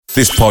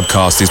This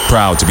podcast is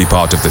proud to be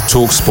part of the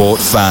TalkSport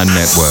Fan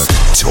Network.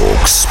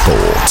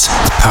 TalkSport.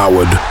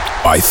 Powered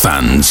by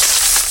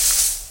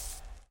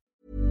fans.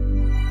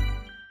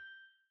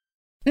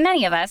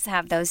 Many of us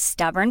have those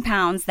stubborn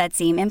pounds that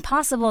seem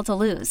impossible to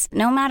lose,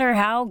 no matter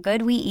how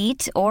good we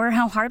eat or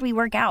how hard we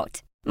work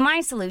out. My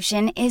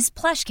solution is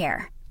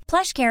PlushCare.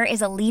 PlushCare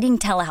is a leading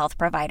telehealth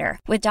provider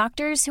with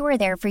doctors who are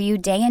there for you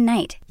day and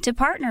night to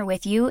partner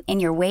with you in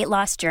your weight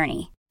loss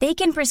journey. They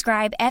can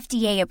prescribe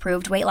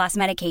FDA-approved weight loss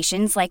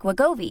medications like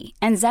Wegovy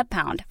and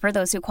Zepbound for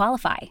those who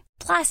qualify.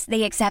 Plus,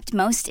 they accept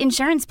most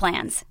insurance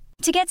plans.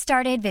 To get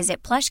started,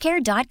 visit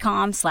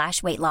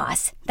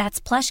plushcare.com/weightloss. That's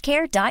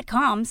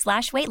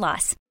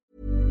plushcare.com/weightloss.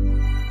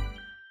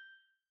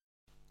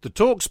 The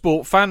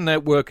TalkSport Fan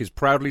Network is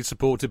proudly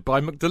supported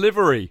by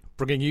McDelivery,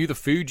 bringing you the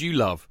food you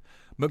love.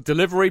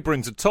 McDelivery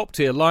brings a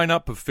top-tier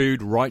lineup of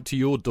food right to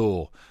your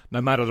door.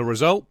 No matter the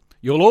result,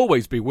 you'll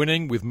always be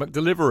winning with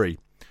McDelivery.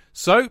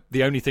 So,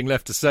 the only thing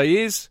left to say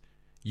is,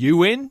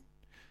 you in?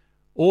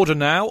 Order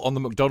now on the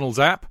McDonald's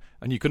app,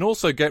 and you can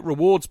also get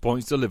rewards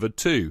points delivered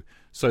too,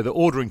 so that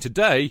ordering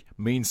today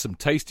means some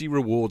tasty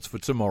rewards for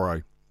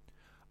tomorrow.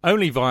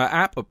 Only via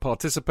app at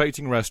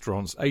participating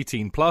restaurants.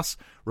 18 plus,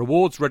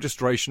 rewards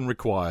registration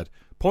required.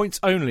 Points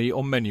only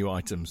on menu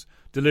items.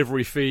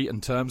 Delivery fee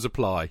and terms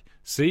apply.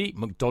 See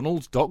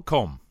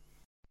mcdonalds.com.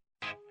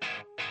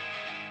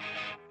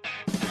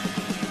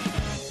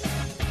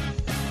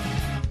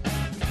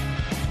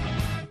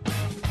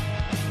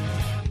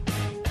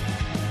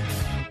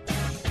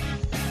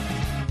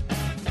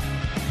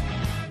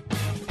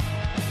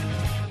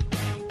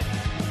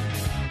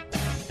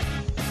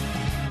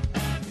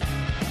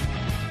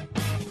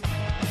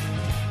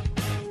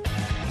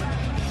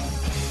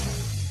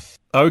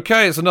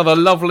 Okay, it's another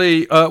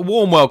lovely,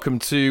 warm welcome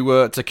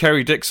to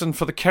Kerry Dixon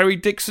for the Kerry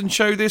Dixon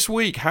Show this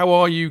week. How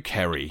are you,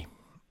 Kerry?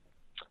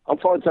 I'm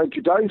fine, thank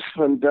you, Dave,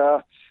 and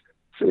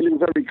feeling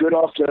very good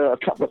after a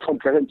couple of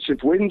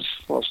comprehensive wins.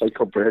 Well, I say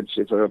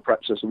comprehensive,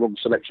 perhaps that's the wrong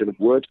selection of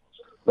word,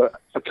 but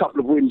a couple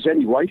of wins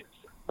anyway.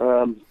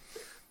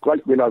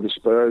 Great win over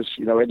Spurs.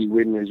 You know, any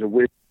win is a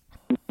win.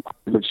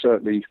 And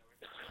certainly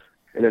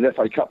in an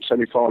FA Cup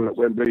semi-final at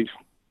Wembley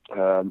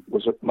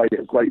made it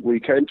a great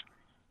weekend.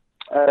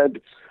 And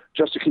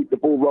just to keep the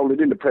ball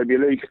rolling in the Premier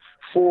League,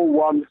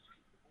 4-1.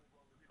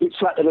 It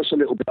flattered us a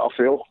little bit, I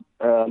feel,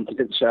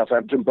 against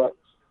Southampton, but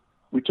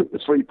we took the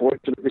 3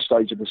 points, and at this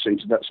stage of the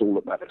season, that's all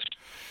that matters.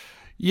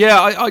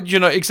 Yeah, you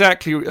know,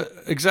 exactly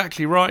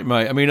right,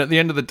 mate. I mean, at the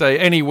end of the day,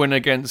 any win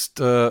against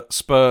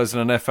Spurs in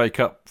an FA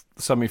Cup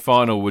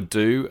semi-final would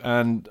do,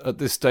 and at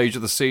this stage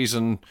of the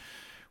season,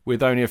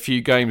 with only a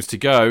few games to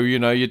go, you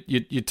know,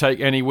 you'd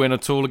take any win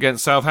at all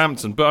against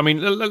Southampton. But, I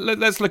mean,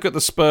 let's look at the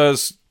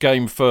Spurs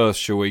game first,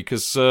 shall we?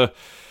 Because,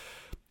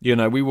 you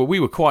know, we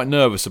were quite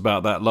nervous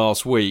about that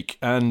last week.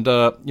 And,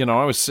 you know,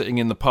 I was sitting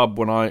in the pub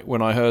when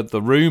I heard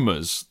the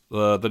rumours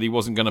that he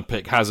wasn't going to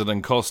pick Hazard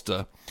and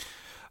Costa.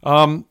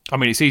 I mean,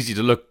 it's easy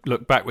to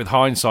look back with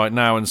hindsight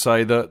now and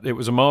say that it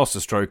was a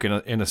masterstroke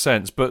in a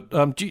sense. But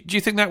do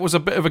you think that was a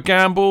bit of a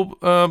gamble,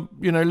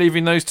 you know,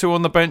 leaving those two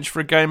on the bench for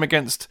a game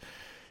against,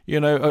 you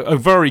know, a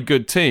very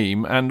good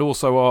team and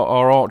also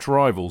our arch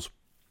rivals?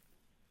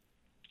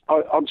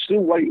 I'm still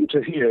waiting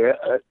to hear,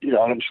 you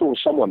know, and I'm sure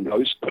someone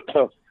knows,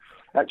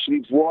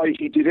 actually why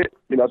he did it.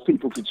 You know,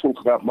 people can talk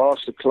about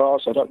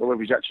masterclass. I don't know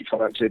whether he's actually come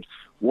out and said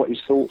what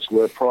his thoughts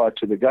were prior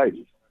to the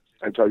game,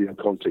 Antonio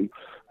Conte.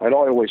 And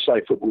I always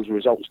say football's a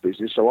results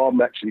business, so I'm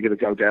actually going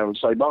to go down and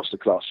say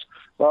masterclass.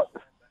 But,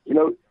 you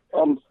know,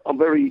 I'm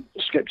very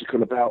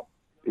sceptical about,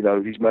 you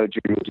know, his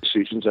managerial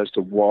decisions as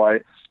to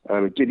why.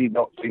 Did he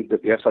not think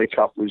that the FA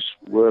Cup was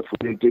worth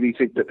winning? Did he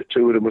think that the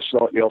two of them were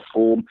slightly off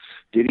form?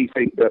 Did he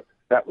think that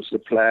that was the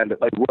plan, that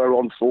they were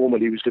on form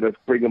and he was going to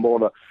bring them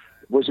on?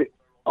 Was it?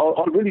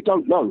 I really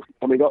don't know.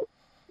 I mean,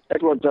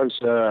 everyone does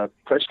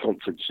press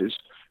conferences,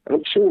 and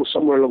I'm sure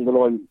somewhere along the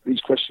line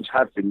these questions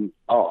have been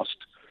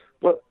asked.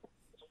 But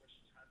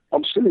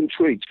I'm still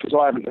intrigued because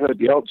I haven't heard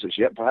the answers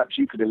yet. Perhaps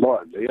you could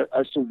enlighten me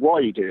as to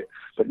why he did it.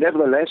 But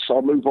nevertheless,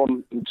 I'll move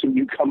on until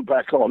you come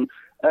back on.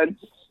 And,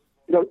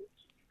 you know,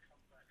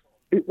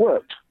 it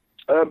worked.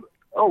 I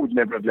would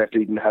never have left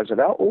Eden Hazard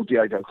out or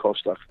Diego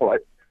Costa.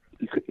 Right.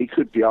 He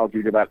could be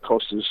arguing about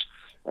Costa's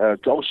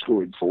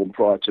goal-scoring form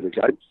prior to the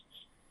game.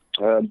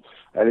 And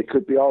it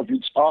could be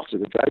argued after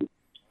the game.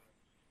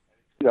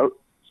 You know,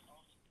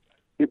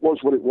 it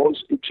was what it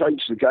was. It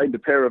changed the game, the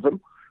pair of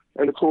them.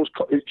 And, of course,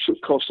 it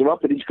should cost him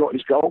up, and he's got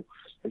his goal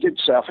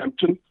against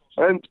Southampton.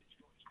 And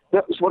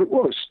that was what it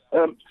was.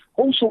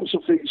 All sorts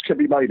of things can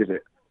be made of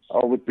it.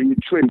 I would be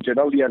intrigued, and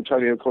only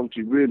Antonio Conte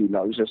really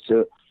knows as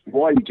to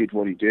why he did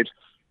what he did.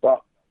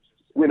 But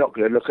we're not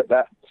going to look at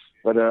that.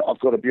 But I've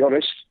got to be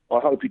honest, I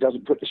hope he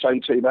doesn't put the same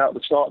team out at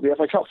the start of the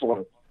FA Cup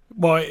final.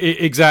 Well,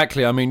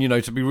 exactly. I mean, you know,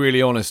 to be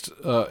really honest,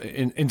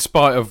 in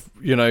spite of,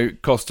 you know,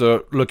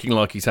 Costa looking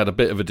like he's had a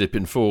bit of a dip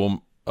in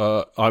form,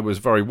 I was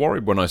very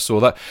worried when I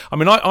saw that. I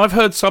mean, I've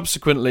heard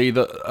subsequently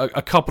that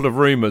a couple of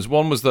rumours.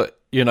 One was that,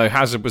 you know,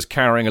 Hazard was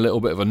carrying a little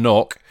bit of a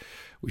knock,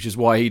 which is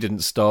why he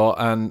didn't start.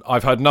 And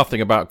I've heard nothing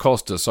about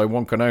Costa, so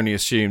one can only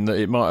assume that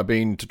it might have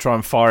been to try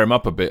and fire him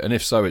up a bit. And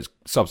if so, it's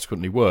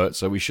subsequently worked,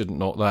 so we shouldn't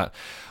knock that.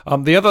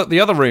 The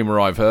other rumour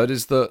I've heard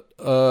is that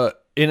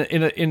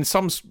in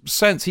some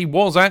sense he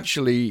was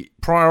actually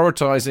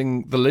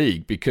prioritising the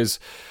league, because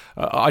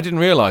I didn't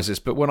realise this,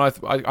 but when I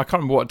can't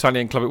remember what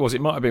Italian club it was.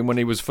 It might have been when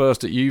he was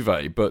first at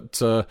Juve,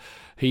 but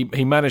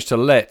he managed to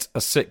let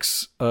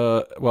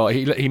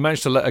he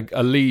managed to let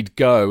a lead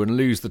go and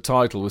lose the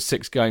title with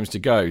 6 games to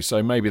go.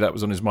 So maybe that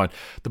was on his mind.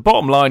 The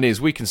bottom line is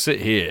we can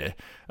sit here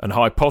and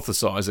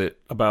hypothesise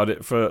about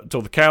it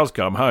till the cows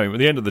come home. At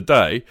the end of the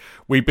day,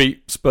 we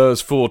beat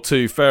Spurs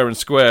 4-2 fair and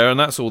square, and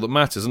that's all that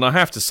matters. And I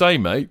have to say,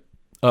 mate,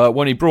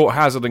 when he brought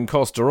Hazard and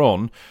Costa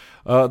on,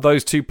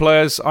 those two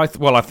players, I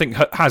think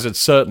Hazard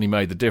certainly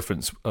made the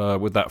difference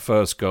with that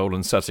first goal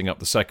and setting up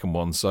the second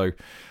one. So,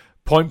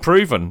 point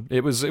proven.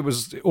 It was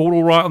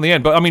all right on the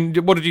end. But I mean,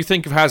 what did you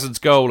think of Hazard's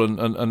goal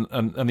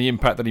and the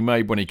impact that he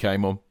made when he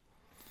came on?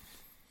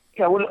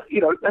 Yeah, well,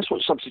 that's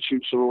what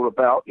substitutes are all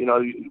about.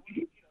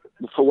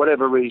 For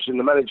whatever reason,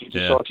 the manager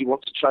decides he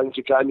wants to change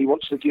the game. He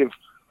wants to give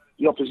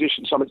the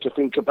opposition something to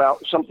think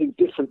about, something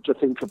different to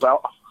think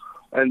about,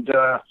 and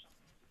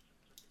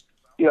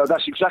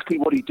that's exactly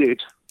what he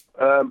did.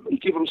 He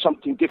gave them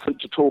something different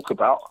to talk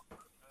about,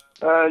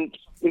 and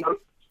they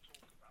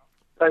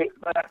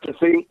had to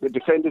think. The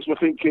defenders were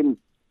thinking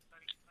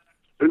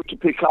who to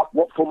pick up,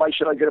 what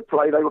formation they're going to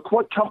play. They were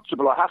quite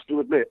comfortable, I have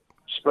to admit,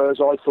 Spurs,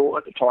 I thought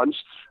at the times,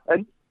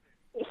 and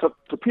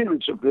for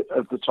periods of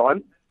the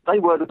time, they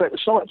were the better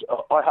side,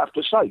 I have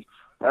to say.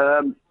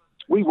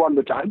 We won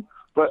the game,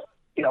 but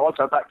I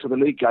go back to the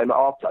league game at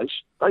our place.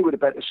 They were the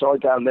better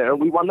side down there,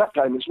 and we won that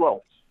game as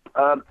well.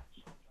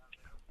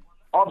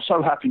 I'm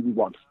so happy we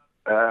won.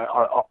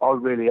 I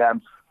really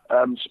am.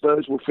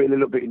 Spurs will feel a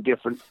little bit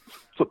indifferent.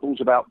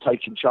 Football's about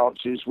taking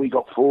chances. We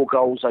got 4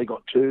 goals, they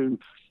got 2.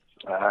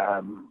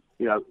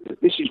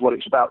 This is what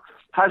it's about.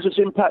 Hazard's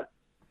impact,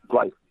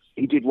 great.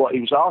 He did what he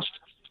was asked.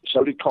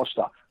 So did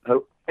Costa.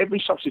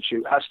 Every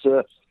substitute has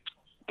to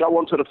go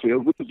onto the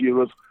field with the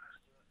view of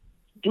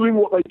doing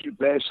what they do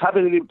best,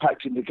 having an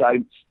impact in the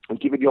game, and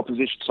giving the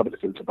opposition something to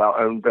think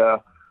about. And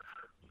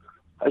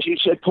as you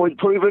said, point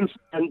proven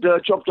and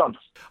job done.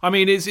 I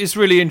mean, it's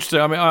really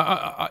interesting. I mean,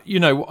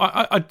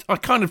 I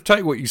kind of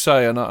take what you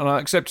say, and I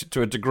accept it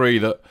to a degree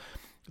that,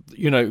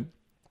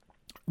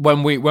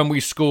 when we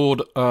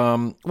scored,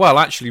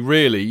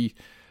 really,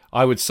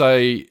 I would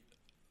say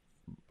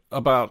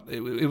about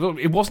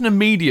it wasn't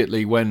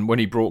immediately when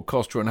he brought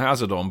Costa and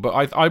Hazard on,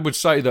 but I would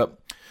say that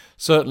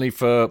certainly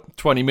for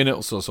 20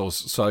 minutes or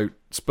so,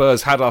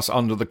 Spurs had us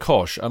under the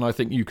cosh, and I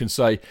think you can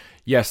say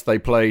yes, they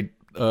played.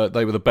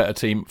 They were the better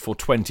team for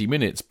 20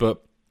 minutes,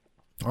 but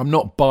I'm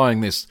not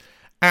buying this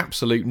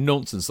absolute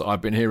nonsense that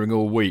I've been hearing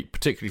all week,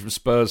 particularly from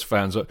Spurs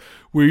fans, that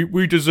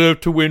we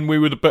deserved to win, we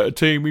were the better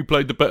team, we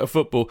played the better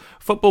football.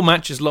 Football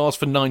matches last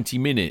for 90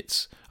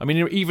 minutes. I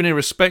mean, even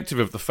irrespective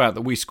of the fact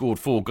that we scored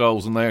 4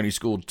 goals and they only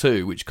scored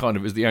 2, which kind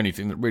of is the only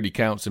thing that really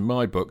counts in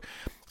my book.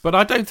 But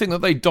I don't think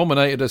that they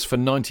dominated us for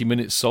 90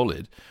 minutes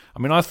solid. I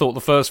mean, I thought the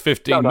first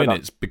 15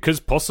 minutes, because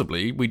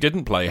possibly we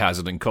didn't play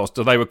Hazard and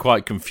Costa, they were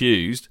quite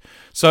confused.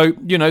 So,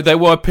 there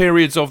were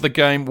periods of the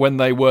game when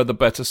they were the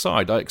better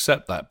side. I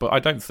accept that. But I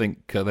don't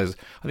think there's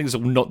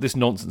not this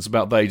nonsense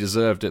about they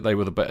deserved it, they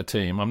were the better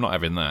team. I'm not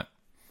having that.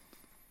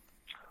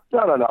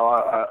 No.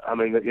 I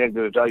mean, at the end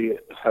of the day,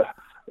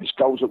 it's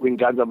goals that win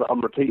games. I'm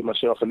repeating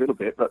myself a little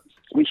bit, but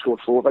we scored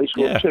 4, they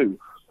scored 2.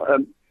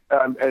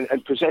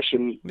 And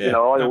possession, I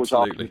always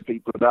ask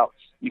people about,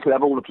 you can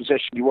have all the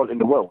possession you want in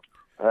the world.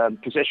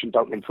 Possession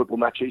don't win football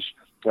matches.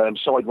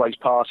 Sideways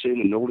passing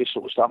and all this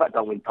sort of stuff, that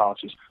don't win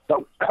passes.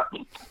 Don't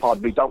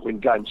win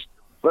games.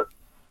 But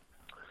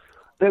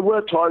there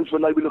were times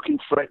when they were looking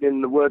threatening,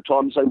 and there were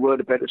times they were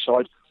the better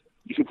side.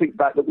 You can think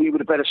back that we were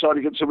the better side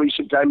against a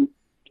recent game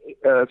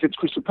against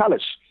Crystal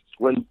Palace,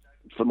 when,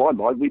 for my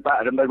mind, we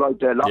battered them, they rode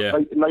their luck,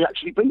 and they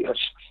actually beat us.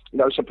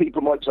 So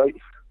people might say,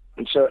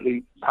 and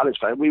certainly Palace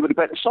fans, we were the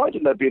better side,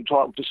 and they'd be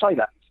entitled to say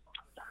that.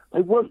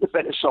 They weren't the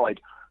better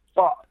side,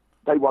 but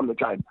they won the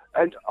game.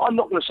 And I'm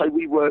not going to say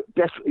we were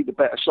definitely the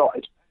better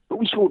side, but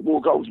we scored more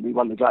goals and we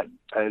won the game.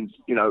 And,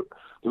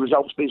 the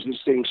results business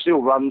thing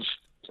still runs.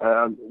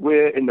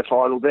 We're in the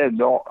final, they're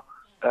not.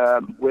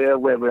 We're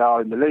where we are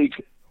in the league,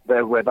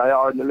 they're where they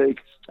are in the league,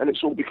 and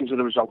it's all because of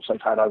the results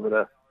they've had over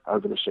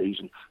the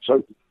season.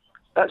 So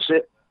that's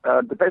it.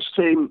 The best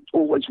team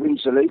always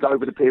wins the league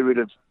over the period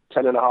of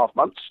 10.5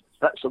 months.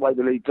 That's the way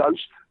the league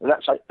goes, and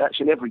that's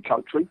in every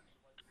country.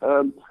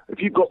 If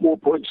you've got more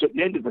points at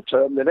the end of the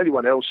term than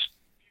anyone else,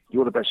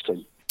 you're the best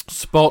team.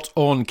 Spot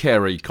on,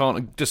 Kerry.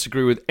 Can't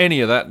disagree with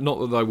any of that.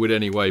 Not that I would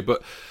anyway.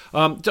 But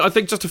I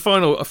think just a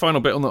final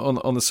bit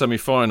on the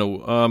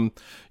semi-final.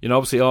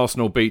 Obviously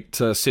Arsenal beat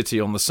City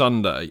on the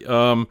Sunday,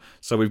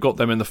 so we've got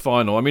them in the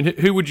final. I mean,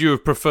 who would you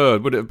have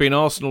preferred? Would it have been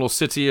Arsenal or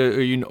City?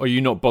 Or are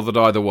you not bothered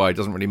either way? It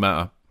doesn't really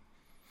matter.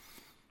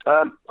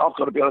 I've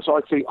got to be honest.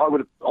 I think I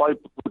would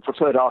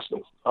preferred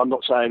Arsenal. I'm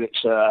not saying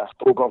it's a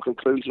foregone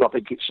conclusion. I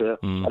think it's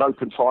an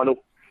open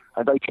final.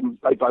 and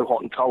they go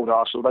hot and cold,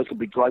 Arsenal. They can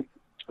be great.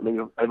 I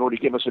mean, they've already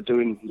given us a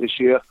doing this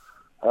year.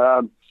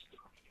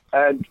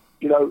 And,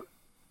 you know,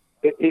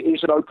 it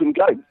is an open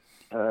game.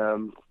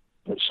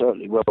 It's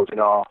certainly well within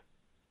our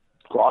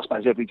grasp,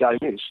 as every game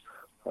is.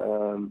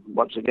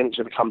 Once again, it's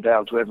going to come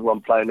down to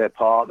everyone playing their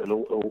part, and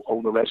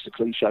all the rest, the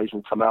cliches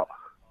will come out.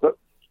 But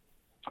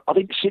I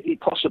think City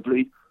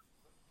possibly,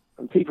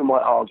 and people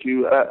might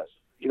argue,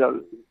 you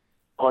know,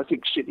 I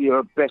think City are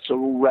a better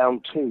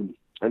all-round team,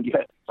 and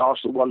yet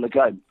Arsenal won the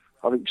game.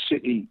 I think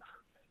City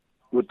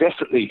were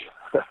definitely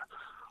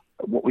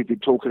what we've been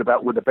talking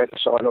about, with a better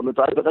side on the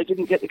day, but they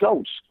didn't get the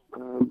goals,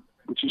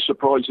 which is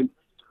surprising.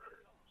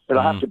 But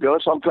I have to be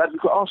honest, I'm glad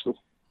we've got Arsenal.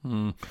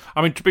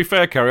 I mean, to be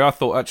fair, Kerry, I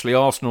thought actually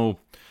Arsenal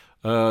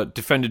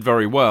defended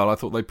very well. I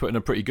thought they put in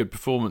a pretty good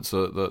performance,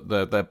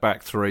 their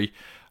back three.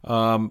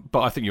 But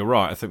I think you're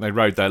right. I think they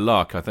rode their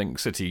luck. I think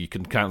City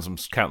can count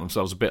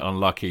themselves a bit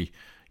unlucky.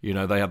 You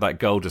know, they had that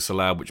goal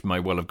disallowed, which may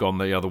well have gone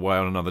the other way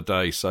on another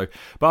day. So,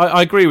 but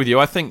I agree with you.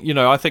 I think, you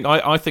know, I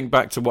think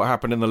back to what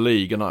happened in the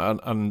league, and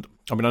I mean,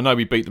 I know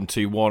we beat them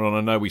 2-1, and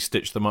I know we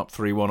stitched them up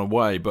 3-1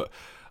 away, but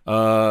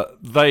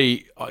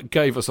they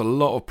gave us a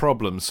lot of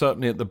problems,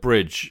 certainly at the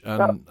Bridge,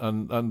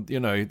 and you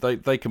know,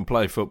 they can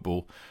play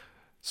football.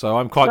 So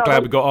I'm quite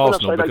glad we got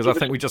Arsenal, because I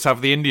think we just have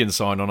the Indian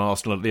sign on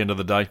Arsenal at the end of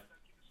the day.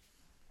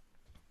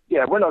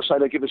 Yeah, when I say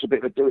they give us a bit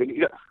of a doing, you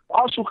know,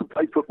 Arsenal can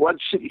play football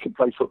and City can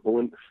play football,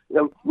 and you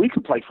know, we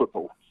can play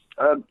football.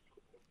 You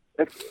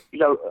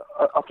know,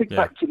 I think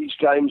back to these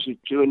games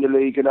during the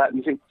league and that, and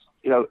you think,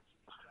 you know,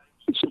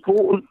 it's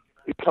important.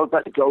 It comes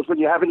back to goals when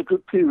you're having a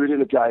good period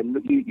in a game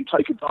that you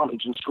take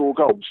advantage and score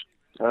goals,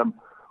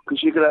 because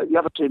the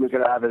other team are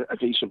going to have a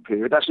decent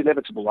period. That's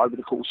inevitable over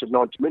the course of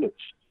 90 minutes,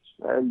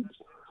 and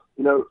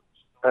you know,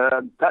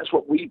 that's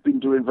what we've been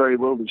doing very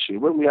well this year.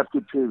 When we have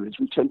good periods,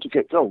 we tend to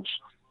get goals.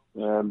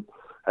 And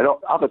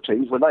other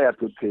teams, when they have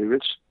good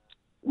periods,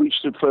 we've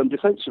stood firm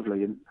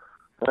defensively, and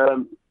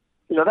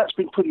you know, that's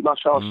been pretty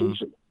much our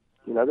season.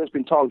 You know, there's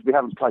been times we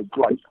haven't played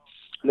great,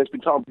 and there's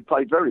been times we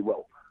played very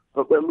well.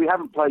 But when we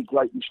haven't played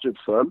great, we stood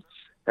firm,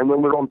 and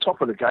when we're on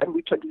top of the game,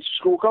 we tend to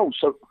score goals.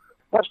 So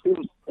that's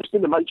been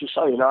the major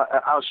say in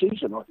our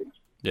season, I think.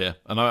 Yeah,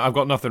 and I've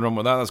got nothing wrong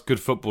with that. That's good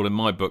football in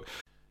my book.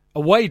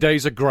 Away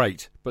days are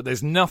great, but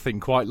there's nothing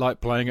quite like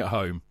playing at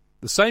home.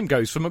 The same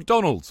goes for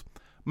McDonald's.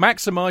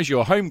 Maximise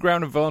your home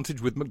ground advantage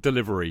with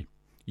McDelivery.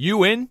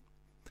 You in?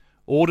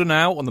 Order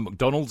now on the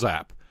McDonald's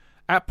app.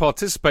 At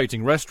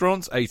participating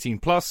restaurants, 18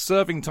 plus,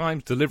 serving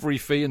times, delivery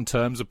fee and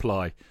terms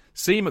apply.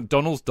 See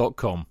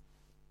mcdonalds.com.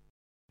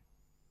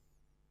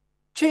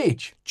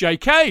 Cheech.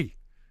 JK,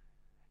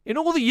 in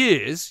all the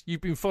years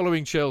you've been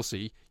following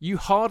Chelsea, you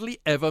hardly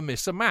ever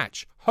miss a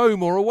match,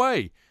 home or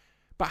away.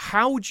 But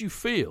how would you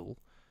feel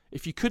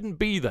if you couldn't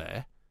be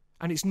there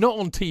and it's not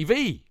on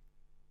TV?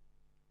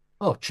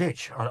 Oh,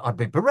 Chich, I'd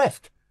be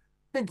bereft.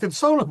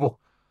 Inconsolable.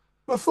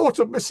 The thought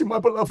of missing my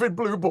beloved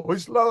Blue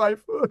Boys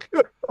live.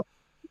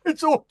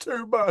 It's all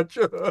too much.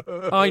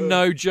 I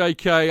know,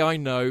 JK, I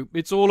know.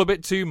 It's all a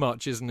bit too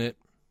much, isn't it?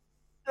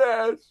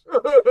 Yes.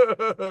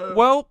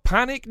 Well,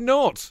 panic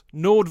not.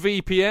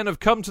 NordVPN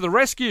have come to the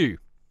rescue.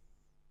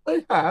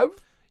 They have?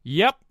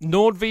 Yep,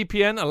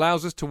 NordVPN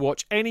allows us to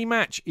watch any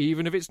match,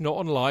 even if it's not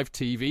on live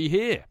TV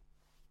here.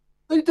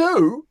 They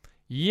do?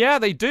 Yeah,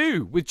 they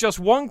do. With just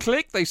one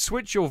click, they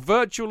switch your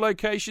virtual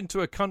location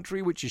to a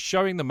country which is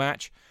showing the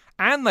match,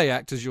 and they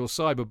act as your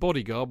cyber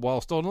bodyguard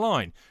whilst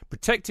online,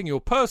 protecting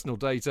your personal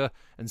data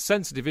and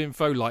sensitive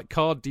info like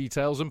card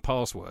details and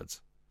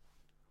passwords.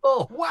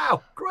 Oh,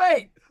 wow,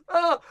 great.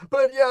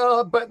 But yeah,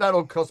 I bet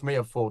that'll cost me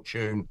a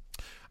fortune.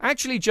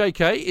 Actually,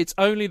 JK, it's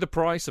only the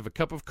price of a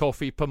cup of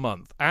coffee per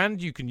month,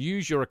 and you can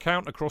use your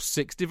account across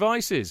 6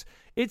 devices.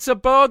 It's a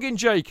bargain,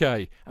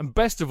 JK, and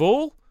best of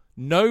all,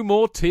 no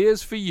more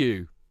tears for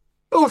you.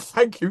 Oh,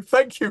 thank you,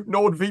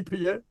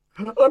 NordVPN.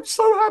 I'm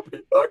so happy,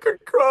 I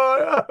could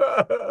cry.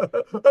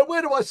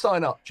 Where do I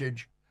sign up,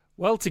 Chidge?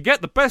 Well, to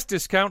get the best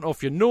discount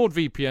off your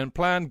NordVPN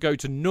plan, go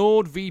to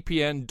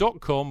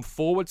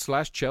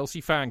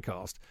nordvpn.com/Chelsea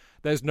Fancast.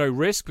 There's no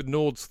risk with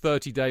Nord's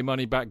 30-day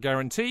money-back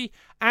guarantee,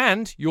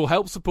 and you'll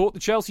help support the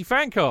Chelsea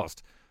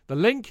Fancast. The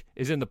link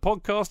is in the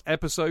podcast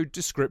episode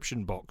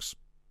description box.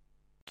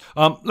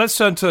 Let's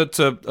turn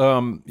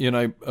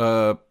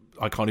to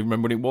I can't even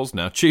remember when it was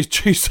now.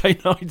 Tuesday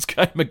night's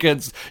game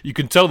against. You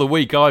can tell the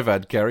week I've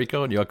had, Kerry,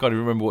 can't you? I can't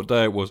even remember what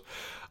day it was.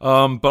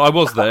 But I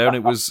was there, and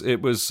it was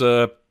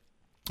a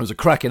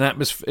cracking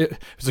atmosphere. It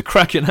was a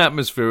cracking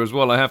atmosphere as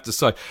well, I have to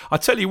say. I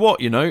tell you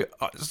what,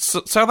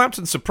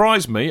 Southampton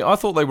surprised me. I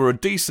thought they were a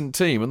decent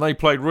team, and they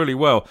played really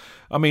well.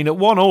 I mean, at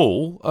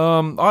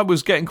 1-1, I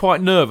was getting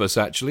quite nervous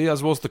actually,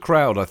 as was the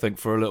crowd. I think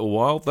for a little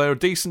while, they're a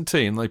decent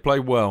team. They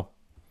played well.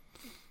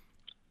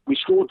 We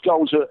scored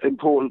goals at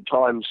important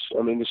times.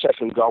 I mean, the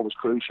second goal was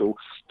crucial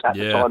at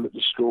the time it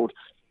was scored.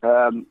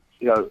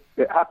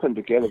 It happened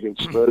again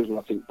against Spurs, and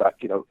I think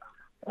back, to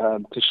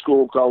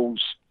score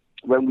goals.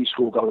 When we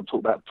score goals, I'm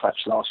talking about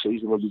perhaps last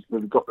season when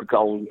we got the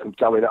goal and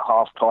going at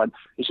half time.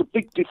 It's a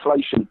big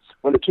deflation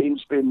when the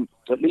team's been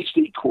at least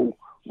equal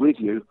with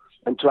you.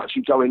 and to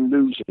actually go in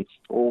losing,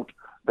 or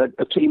that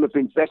a team have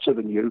been better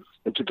than you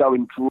and to go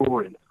in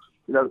drawing.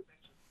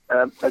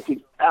 I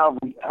think, how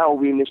are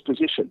we in this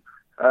position?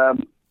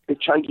 It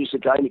changes the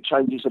game. It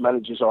changes the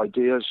manager's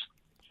ideas.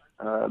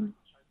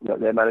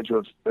 Their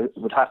manager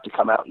would have to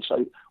come out and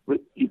say,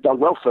 you've done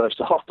well first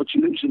half, but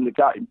you're losing the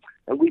game,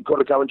 and we've got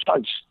to go and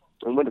chase.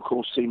 And when, of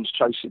course, teams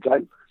chase the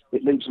game,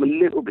 it leaves them a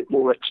little bit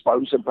more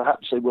exposed than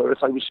perhaps they were if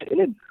they were sitting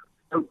in.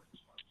 So,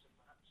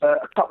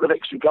 a couple of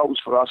extra goals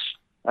for us,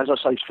 as I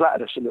say,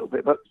 flattered us a little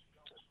bit. But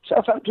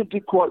Southampton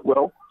did quite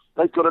well.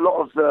 They've got a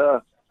lot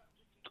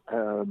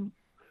of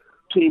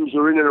teams who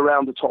are in and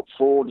around the top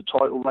four, the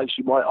title race,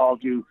 you might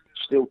argue,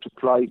 still to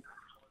play.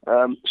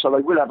 So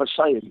they will have a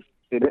say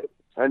in it.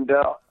 And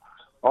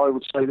I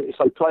would say that if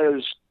they play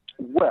as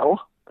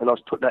well, and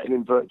I've put that in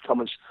inverted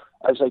commas,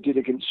 as they did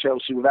against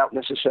Chelsea without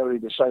necessarily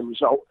the same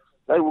result,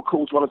 they will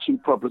cause one or two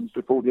problems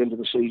before the end of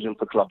the season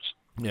for clubs.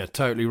 Yeah,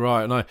 totally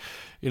right.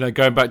 And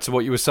going back to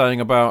what you were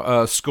saying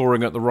about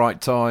scoring at the right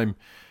time,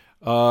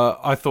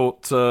 I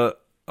thought it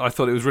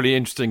was really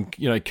interesting.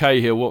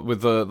 Cahill, what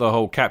with the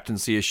whole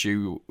captaincy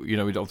issue.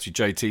 With obviously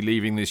JT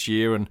leaving this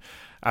year, and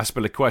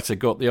Azpilicueta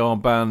got the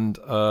armband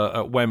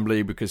at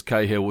Wembley because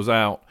Cahill was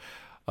out.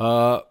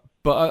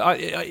 But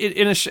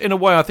in a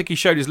way, I think he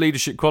showed his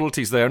leadership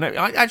qualities there. And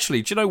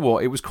actually, do you know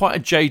what? It was quite a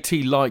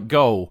JT-like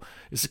goal.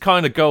 It's the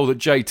kind of goal that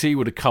JT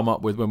would have come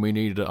up with when we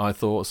needed it, I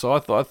thought. So I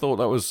thought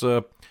that was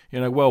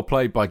well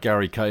played by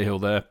Gary Cahill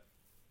there.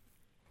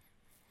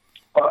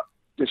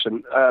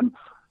 Listen,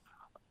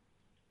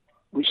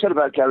 we said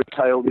about Gary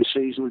Cahill this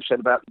season. We've said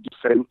about the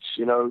defence,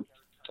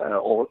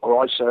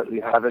 or I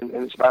certainly haven't.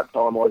 And it's about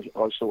time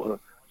I sort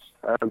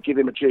of give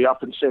him a G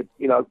up and said,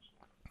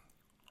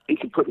 he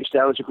can put this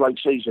down as a great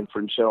season for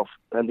himself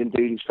and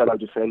indeed his fellow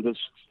defenders.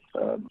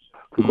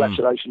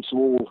 Congratulations to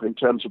all in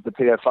terms of the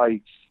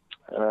PFA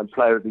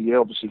Player of the Year.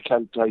 Obviously,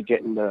 Kante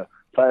getting the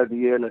Player of the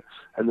Year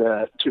and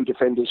the two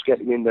defenders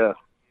getting in the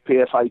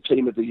PFA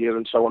Team of the Year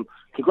and so on.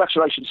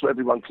 Congratulations to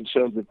everyone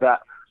concerned with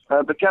that.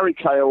 But Gary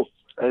Cahill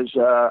has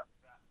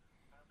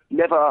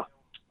never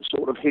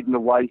sort of hidden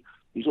away.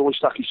 He's always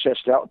stuck his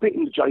chest out, a bit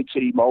in the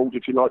JT mould,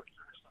 if you like.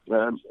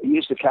 He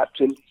is the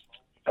captain.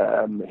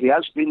 He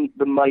has been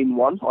the main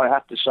one, I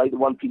have to say, the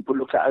one people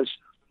look at as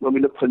when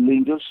we look for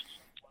leaders.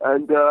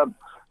 And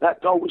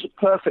that goal was a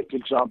perfect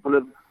example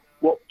of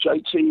what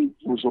JT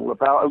was all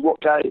about and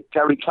what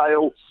Gary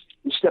Cahill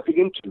is stepping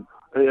into.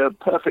 A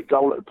perfect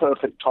goal at a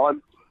perfect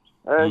time.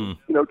 And,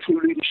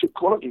 true leadership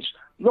qualities.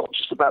 Not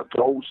just about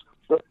goals,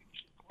 but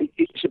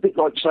it's a bit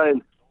like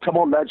saying, come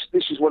on, lads,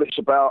 this is what it's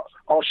about.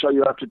 I'll show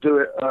you how to do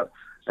it.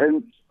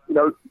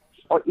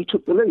 He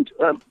took the lead.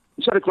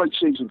 He's had a great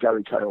season,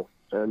 Gary Cahill.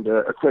 And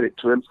a credit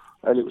to him,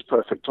 and it was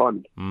perfect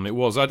timing. It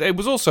was. It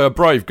was also a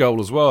brave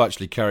goal as well,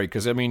 actually, Kerry,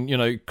 because,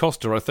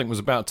 Costa, I think, was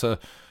about to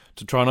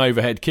try and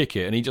overhead kick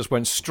it, and he just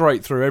went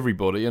straight through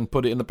everybody and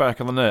put it in the back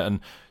of the net.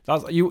 And,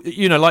 that's,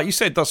 like you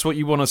said, that's what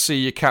you want to see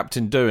your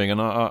captain doing. And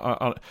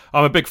I'm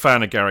a big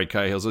fan of Gary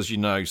Cahill's, as you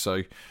know,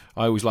 so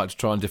I always like to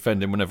try and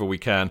defend him whenever we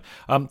can.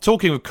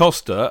 Talking of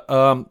Costa,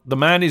 the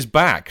man is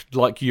back,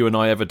 like you and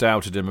I ever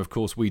doubted him. Of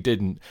course, we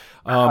didn't.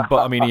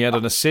 But he had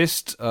an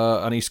assist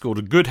and he scored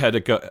a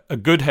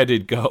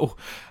good-headed goal.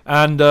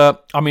 And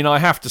I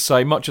have to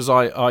say, much as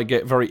I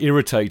get very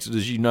irritated,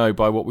 as you know,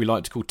 by what we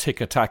like to call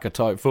tick-a-tack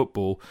type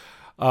football,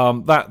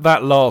 that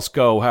last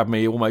goal had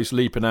me almost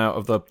leaping out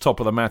of the top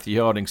of the Matthew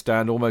Harding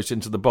stand, almost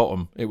into the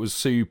bottom. It was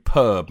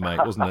superb, mate,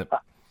 wasn't it?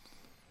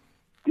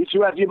 Did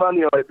you have your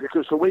money on it?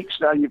 Because for weeks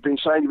now you've been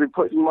saying you've been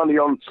putting money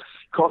on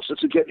Costa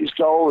to get his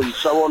goal and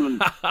so on.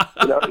 And,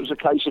 it was a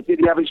case of did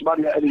he have his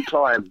money at any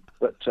time?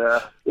 But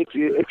if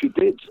you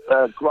did,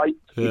 great.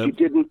 Yeah. If you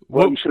didn't,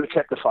 you should have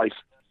kept the faith.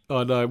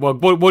 I know. Well,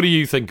 what do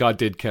you think I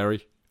did,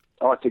 Kerry?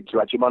 I think you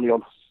had your money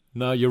on.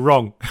 No, you're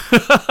wrong.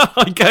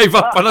 I gave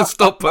up and I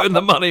stopped putting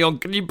the money on.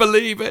 Can you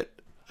believe it?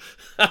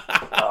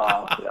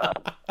 Yeah.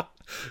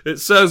 It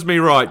serves me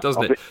right,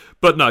 doesn't it?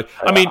 But no,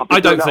 I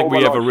don't think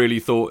we ever really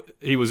thought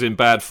he was in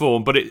bad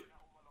form. But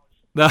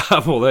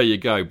well, there you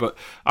go. But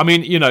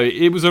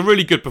it was a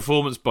really good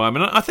performance by him,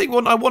 and I think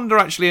I wonder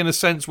actually, in a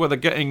sense, whether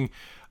getting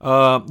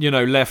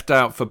left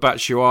out for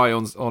Batshuayi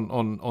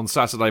on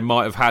Saturday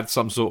might have had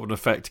some sort of an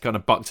effect, kind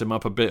of bucked him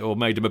up a bit or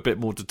made him a bit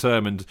more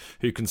determined.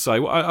 Who can say?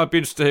 Well, I'd be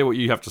interested to hear what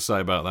you have to say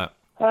about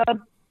that.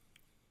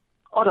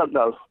 I don't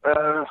know.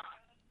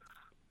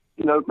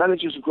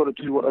 Managers have got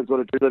to do what they've got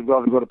to do. They've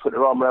got to put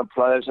their arm around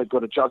players. They've got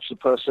to judge the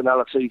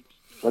personality.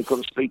 They've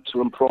got to speak to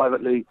them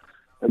privately.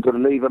 They've got to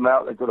leave them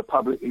out. They've got to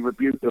publicly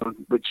rebuke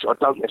them, which I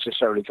don't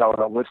necessarily go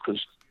along with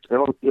because there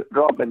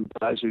aren't many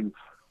players who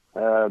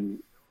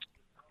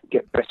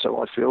get better,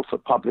 I feel, for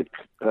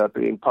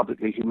being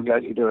publicly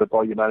humiliated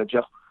by your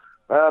manager.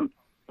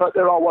 But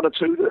there are one or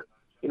two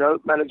that,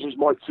 managers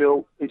might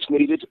feel it's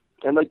needed,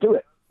 and they do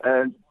it.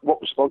 And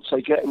what response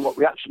they get and what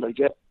reaction they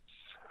get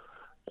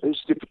is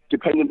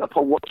dependent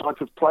upon what type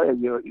of player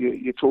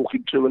you're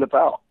talking to and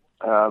about.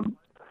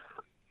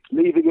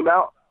 Leaving him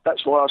out,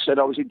 that's why I said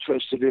I was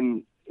interested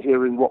in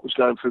hearing what was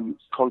going through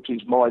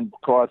Conte's mind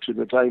prior to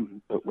the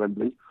game at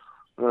Wembley.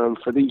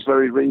 for these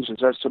very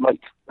reasons, as to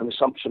make an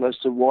assumption as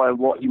to why and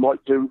what he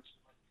might do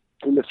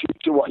in the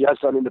future, what he has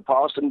done in the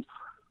past, and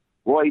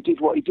why he did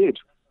what he did.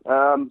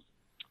 I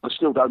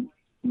still don't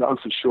know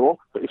for sure,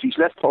 but if he's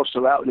left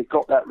Costa out and he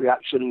got that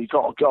reaction and he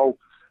got a goal,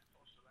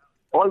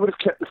 I would have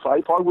kept the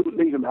faith. I wouldn't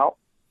leave him out.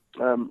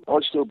 I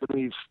still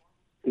believe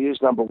he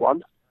is number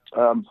one.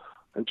 And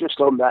just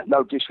on that,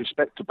 no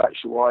disrespect to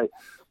Batshuayi,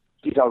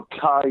 did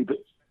okay, but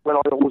when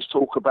I always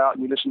talk about,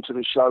 and you listen to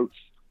the show,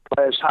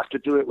 players have to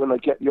do it when they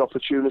get the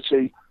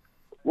opportunity.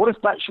 What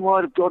if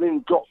Batshuayi had gone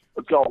in, got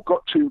a goal,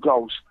 got 2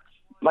 goals?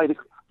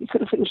 He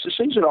could have finished the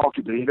season,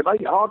 arguably, and it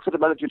made it hard for the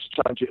manager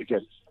to change it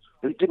again.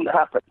 But it didn't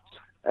happen.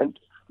 And,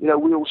 we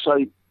all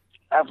say,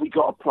 have we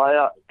got a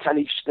player? Can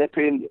he step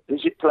in?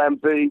 Is it plan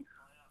B?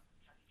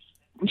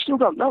 We still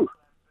don't know.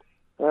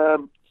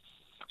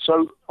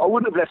 So I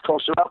wouldn't have left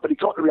Costa out, but he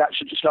got the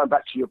reaction. Just going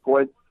back to your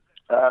point,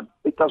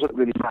 it doesn't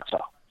really matter.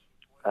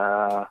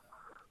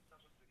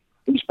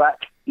 He's back,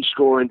 he's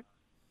scoring,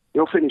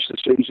 he'll finish the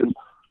season,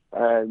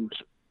 and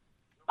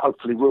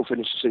hopefully we'll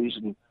finish the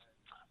season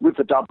with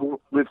the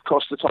double, with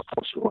Costa top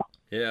goal scorer.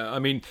 Yeah, I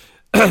mean,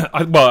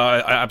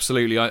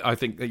 absolutely. I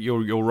think that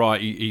you're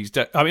right.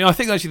 I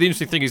think actually the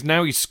interesting thing is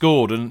now he's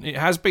scored, and it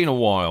has been a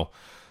while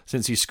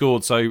since he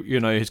scored. So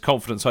his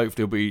confidence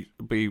hopefully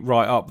will be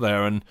right up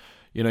there, and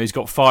he's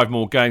got 5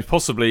 more games,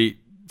 possibly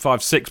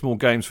 5-6 more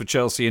games for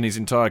Chelsea in his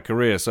entire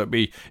career. So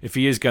if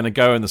he is going to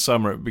go in the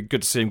summer, it'd be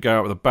good to see him go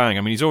out with a bang.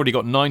 I mean, he's already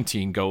got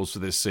 19 goals for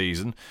this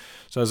season,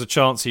 so there's a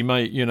chance he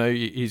may,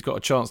 he's got a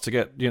chance to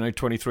get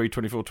 23,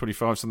 24,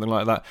 25, something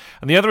like that.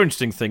 And the other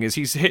interesting thing is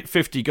he's hit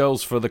 50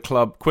 goals for the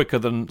club quicker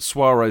than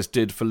Suarez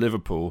did for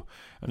Liverpool.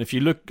 And if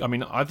you look, I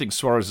mean, I think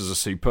Suarez is a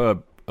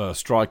superb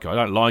striker. I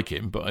don't like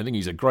him, but I think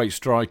he's a great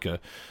striker.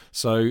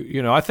 So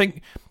I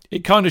think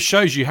it kind of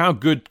shows you how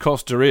good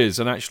Costa is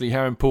and actually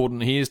how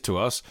important he is to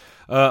us.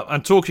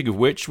 And talking of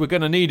which, we're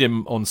going to need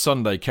him on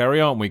Sunday,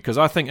 Kerry, aren't we? Because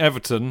I think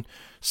Everton,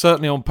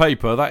 certainly on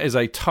paper, that is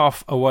a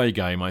tough away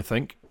game, I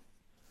think.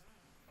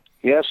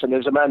 Yes, and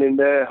there's a man in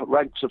their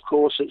ranks, of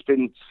course, that's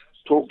been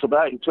talked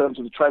about in terms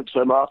of the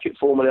transfer market,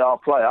 formerly our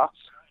player,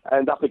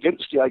 and up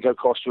against Diego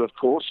Costa, of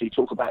course. He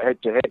talked about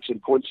head-to-heads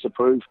and points to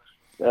prove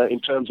in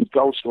terms of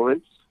goal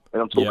scoring.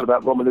 And I'm talking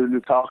about Romelu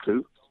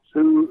Lukaku,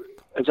 who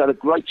has had a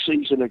great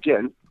season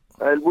again,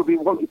 and will be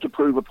wanting to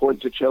prove a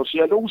point to Chelsea,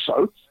 and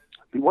also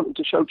be wanting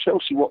to show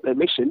Chelsea what they're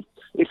missing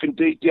if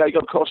indeed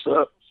Diego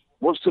Costa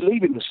wants to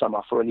leave in the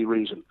summer for any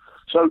reason.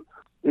 So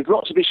there's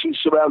lots of issues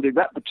surrounding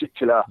that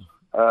particular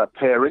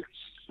pairing,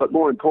 but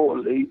more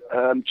importantly,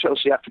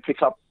 Chelsea have to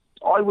pick up,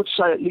 I would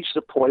say, at least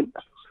a point,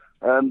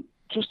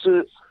 just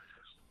to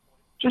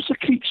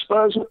keep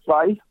Spurs at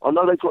bay. I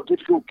know they've got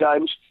difficult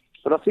games,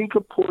 but I think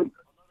a point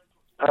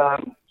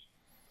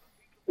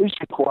is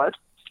required.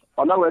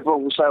 I know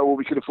everyone will say, "Oh,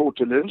 we can afford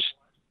to lose,"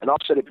 and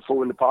I've said it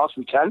before in the past.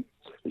 We can.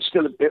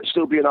 It'll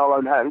still be in our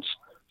own hands,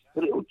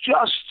 but it'll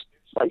just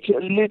make it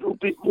a little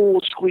bit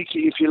more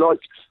squeaky, if you like,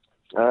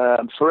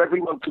 for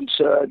everyone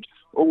concerned.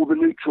 All the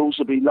neutrals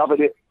will be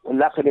loving it and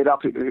lapping it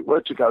up if it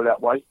were to go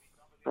that way.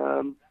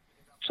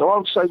 So I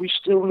would say we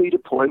still need a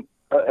point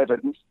at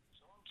Everton.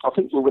 I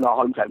think we'll win our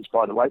home games,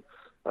 by the way,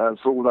 for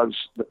all those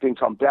that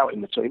think I'm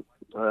doubting the team.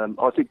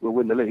 I think we'll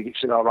win the league.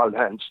 It's in our own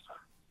hands.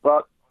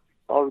 But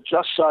I would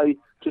just say,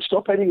 to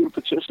stop any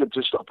impetus and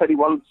to stop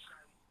anyone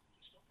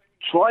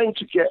trying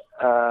to get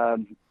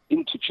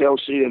into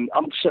Chelsea and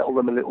unsettle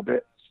them a little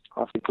bit,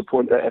 I think a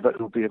point at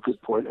Everton will be a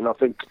good point, and I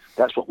think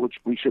that's what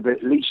we should be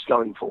at least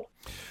going for.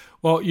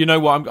 Well, you know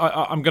what,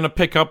 I'm going to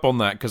pick up on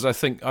that because I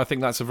think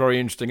that's a very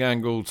interesting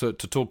angle to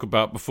talk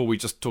about before we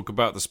just talk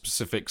about the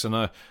specifics. And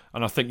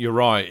I think you're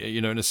right.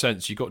 In a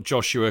sense, you've got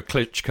Joshua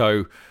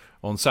Klitschko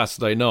on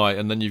Saturday night,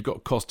 and then you've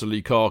got Costa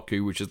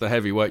Lukaku, which is the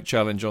heavyweight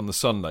challenge on the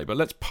Sunday. But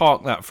let's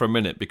park that for a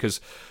minute because,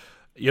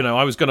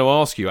 I was going to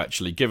ask you,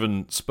 actually,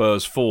 given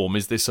Spurs' form,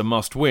 is this a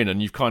must-win?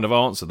 And you've kind of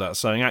answered that,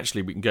 saying,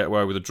 actually, we can get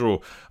away with a draw.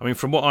 I mean,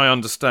 from what I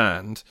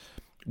understand,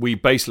 we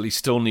basically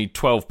still need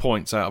 12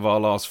 points out of our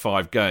last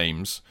 5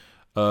 games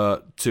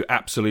to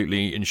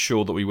absolutely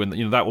ensure that we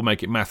win. That will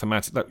make it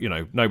mathematic.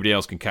 Nobody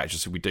else can catch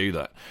us if we do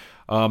that.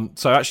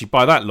 So actually,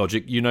 by that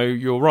logic,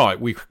 you're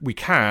right. We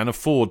can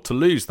afford to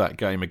lose that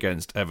game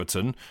against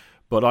Everton,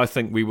 but I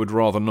think we would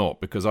rather not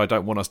because I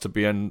don't want us to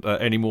be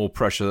any more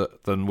pressure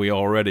than we are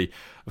already.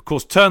 Of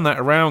course, turn that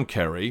around,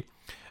 Kerry.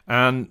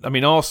 And I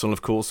mean, Arsenal,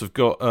 of course,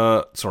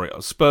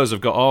 Spurs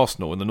have got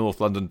Arsenal in the North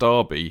London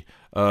derby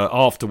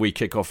after we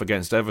kick off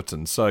against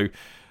Everton. So,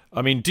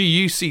 I mean, do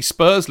you see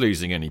Spurs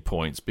losing any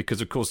points? Because,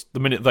 of course, the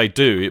minute they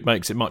do, it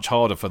makes it much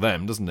harder for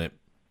them, doesn't it?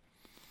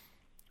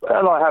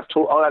 Well, I have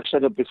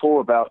said it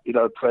before about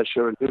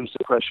pressure and who's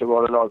the pressure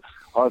on, and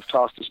I've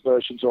cast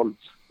aspersions on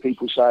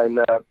people saying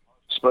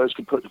Spurs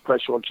could put the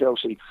pressure on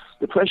Chelsea.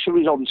 The pressure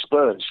is on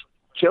Spurs.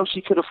 Chelsea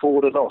could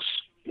afford a loss.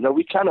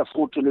 We can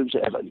afford to lose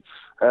at Everton.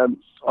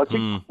 I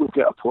think we'll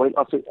get a point.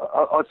 I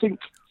think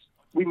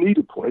we need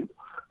a point,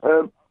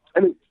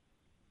 and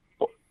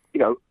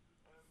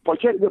by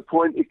getting a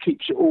point, it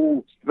keeps it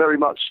all very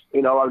much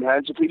in our own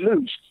hands. If we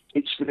lose,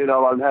 it's still in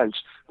our own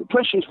hands. But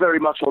pressure is very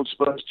much on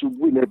Spurs to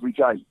win every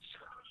game.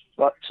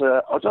 But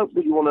I don't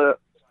really want to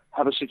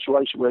have a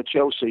situation where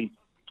Chelsea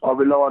are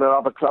relying on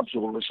other clubs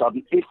all of a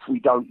sudden. If we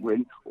don't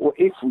win, or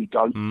if we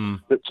don't,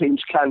 that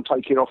teams can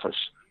take it off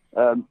us.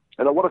 And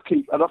I want to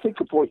keep, and I think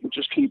a point would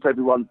just keep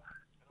everyone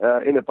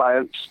in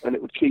abeyance, and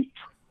it would keep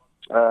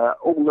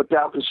all the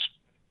doubters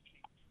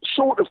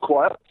sort of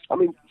quiet. I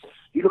mean,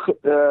 you look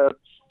at the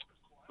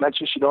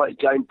Manchester United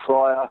game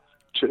prior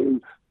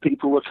to,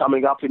 people were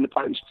coming up in the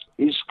post.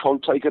 Is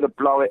Conte going to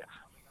blow it?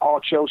 Are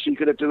Chelsea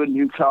going to do a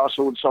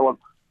Newcastle, and so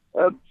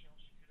on?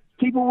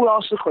 People will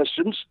ask the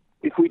questions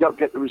if we don't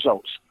get the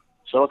results.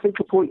 So I think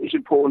a point is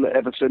important at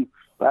Everton.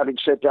 But having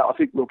said that, I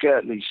think we'll get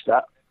at least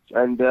that.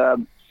 And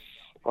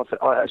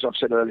as I've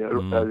said earlier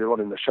on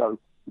in the show,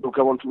 we'll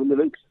go on to win the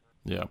league.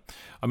 Yeah,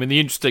 I mean the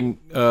interesting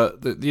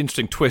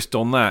twist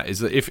on that is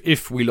that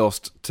if we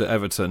lost to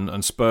Everton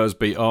and Spurs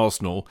beat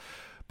Arsenal,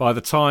 by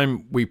the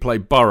time we play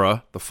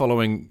Borough the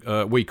following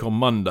week on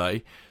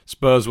Monday,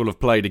 Spurs will have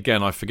played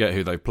again. I forget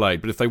who they've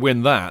played, but if they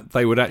win that,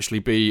 they would actually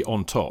be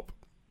on top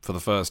for the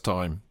first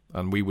time,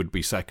 and we would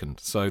be second.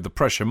 So the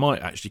pressure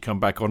might actually come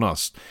back on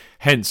us.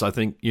 Hence, I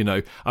think,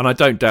 and I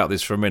don't doubt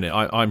this for a minute,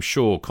 I'm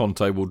sure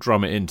Conte will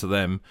drum it into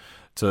them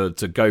to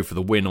go for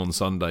the win on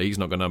Sunday. He's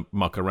not going to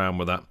muck around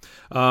with that.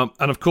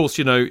 And of course,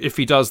 if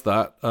he does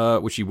that,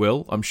 which he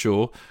will, I'm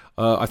sure,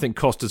 I think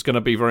Costa's going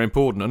to be very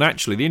important. And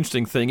actually, the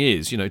interesting thing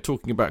is,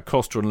 talking about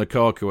Costa and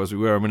Lukaku as we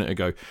were a minute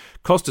ago,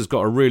 Costa's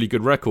got a really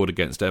good record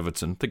against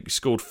Everton. I think he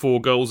scored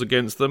 4 goals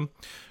against them,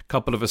 a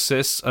couple of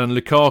assists. And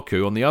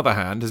Lukaku, on the other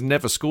hand, has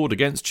never scored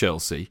against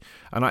Chelsea.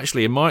 And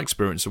actually, in my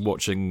experience of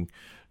watching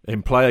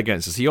him play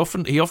against us, he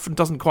often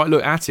doesn't quite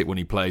look at it when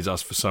he plays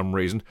us for some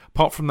reason,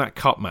 apart from that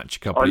cup match a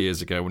couple of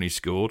years ago when he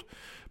scored.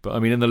 But I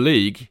mean, in the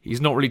league, he's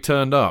not really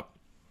turned up.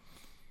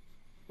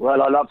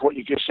 Well, I love what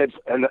you just said,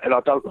 and I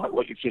don't like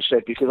what you just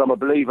said, because I'm a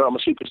believer, I'm a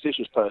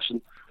superstitious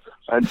person,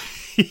 and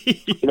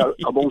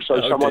I'm also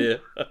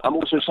I'm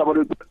also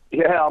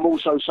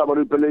someone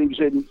who believes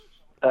in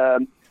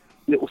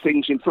little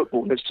things in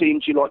football. There's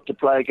teams you like to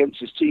play against,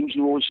 there's teams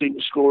you always seem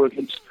to score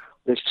against,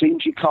 there's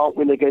teams you can't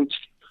win against.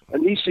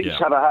 And these things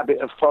have a habit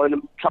of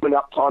coming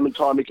up time and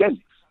time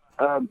again.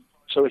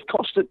 So if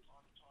Costa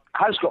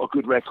has got a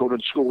good record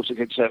and scores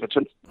against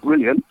Everton,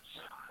 brilliant.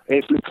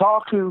 If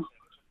Lukaku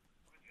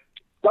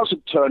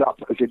doesn't turn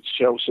up against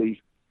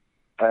Chelsea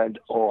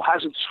or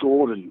hasn't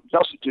scored and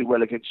doesn't do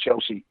well against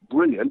Chelsea,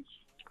 brilliant.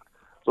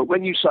 But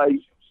when you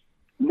say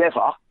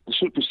never, the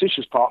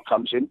superstitious part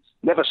comes in.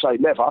 Never say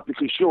never,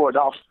 because sure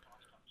enough,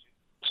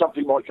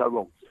 something might go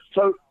wrong.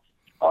 So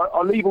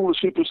I'll leave all the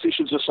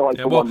superstitions aside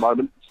for one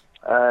moment.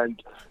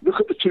 And look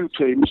at the two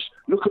teams,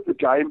 look at the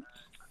game.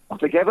 I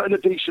think Everton are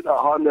decent at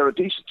home, they're a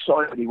decent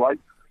side anyway.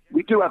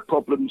 We do have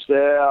problems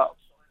there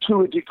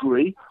to a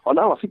degree. I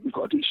think we've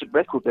got a decent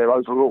record there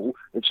overall,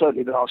 and certainly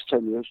in the last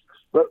 10 years.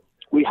 But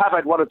we have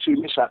had 1 or 2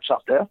 mishaps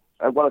up there,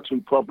 and 1 or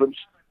 2 problems.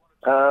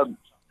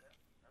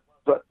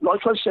 But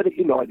like I said at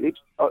United,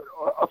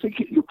 I think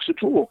it looks a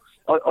draw.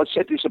 I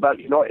said this about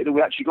United, and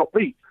we actually got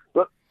beat.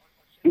 But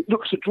it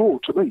looks a draw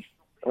to me.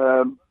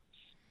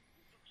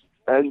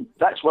 And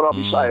that's what I'll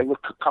be saying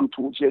come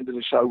towards the end of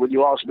the show when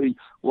you ask me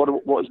what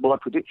is my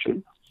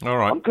prediction. All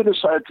right. I'm going to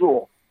say a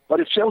draw. But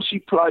if Chelsea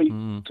play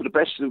to the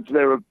best of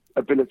their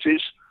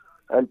abilities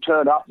and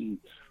turn up, and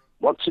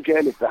once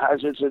again, if the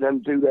Hazards and then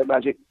do their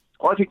magic,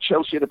 I think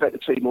Chelsea are the better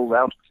team all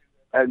round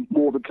and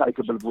more than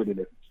capable of winning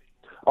it.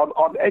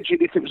 I'm edging,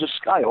 if it was a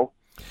scale,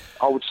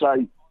 I would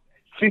say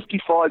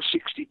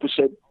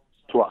 55-60%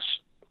 to us.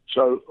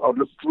 So I'd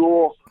look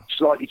draw,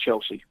 slightly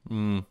Chelsea.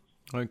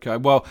 Okay,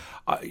 well,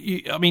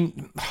 I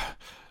mean,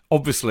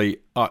 obviously,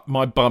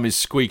 my bum is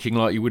squeaking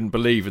like you wouldn't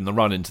believe in the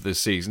run into this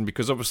season,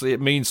 because obviously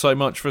it means so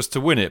much for us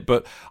to win it.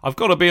 But I've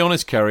got to be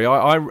honest, Kerry,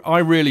 I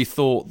really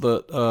thought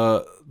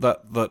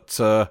that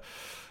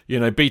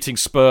beating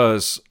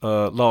Spurs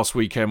last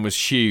weekend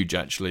was huge,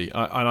 actually,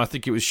 and I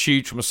think it was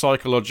huge from a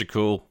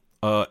psychological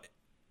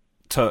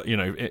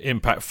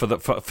impact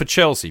for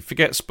Chelsea.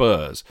 Forget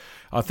Spurs.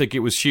 I think it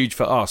was huge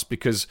for us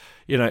because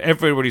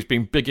everybody's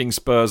been bigging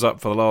Spurs up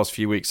for the last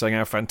few weeks, saying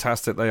how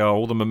fantastic they are.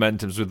 All the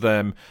momentum's with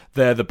them.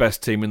 They're the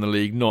best team in the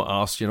league, not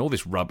us. All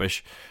this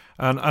rubbish.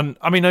 And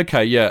I mean,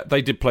 okay, yeah,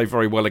 they did play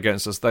very well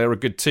against us. They are a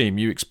good team.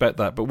 You expect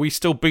that, but we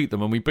still beat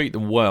them, and we beat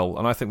them well.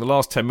 And I think the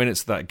last 10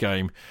 minutes of that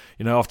game,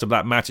 after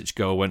that Matic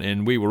goal went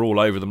in, we were all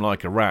over them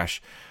like a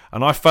rash.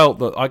 And I felt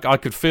that I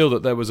could feel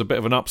that there was a bit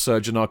of an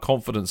upsurge in our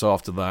confidence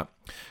after that.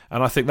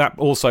 And I think that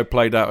also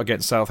played out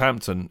against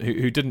Southampton,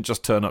 who didn't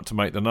just turn up to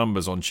make the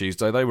numbers on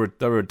Tuesday. They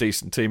were a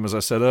decent team, as I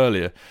said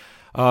earlier.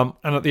 And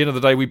at the end of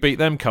the day, we beat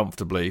them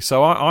comfortably.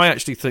 So I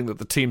actually think that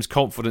the team's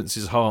confidence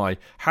is high.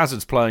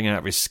 Hazard's playing out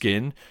of his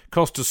skin.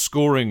 Costa's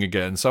scoring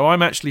again. So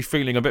I'm actually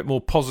feeling a bit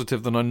more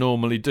positive than I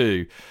normally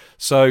do.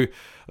 So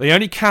the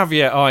only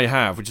caveat I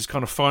have, which is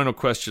kind of final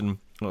question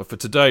for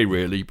today,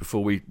 really,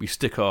 before we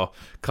stick our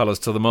colours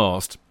to the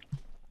mast,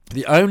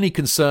 the only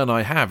concern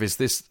I have is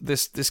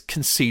this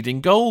conceding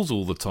goals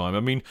all the time.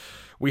 I mean,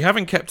 we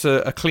haven't kept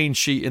a clean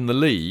sheet in the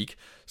league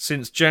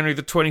since January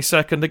the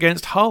 22nd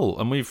against Hull,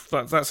 and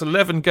that's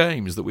 11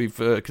 games that we've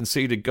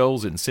conceded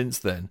goals in since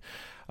then.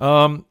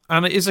 And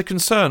it is a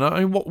concern.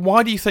 I mean,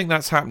 why do you think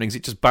that's happening? Is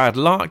it just bad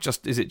luck?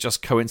 Is it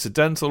just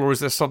coincidental, or is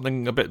there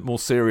something a bit more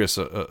serious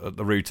at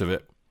the root of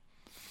it?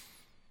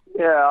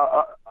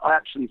 Yeah, I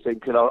actually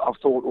think, and I've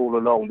thought all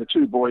along, the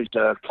two boys,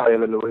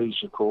 Kale and Louise,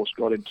 of course,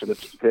 got into the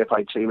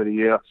PFA Team of the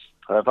Year,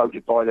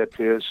 voted by their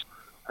peers.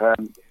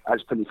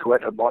 As Penny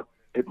Cueta,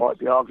 it might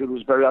be argued,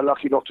 was very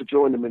unlucky not to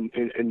join them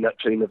in that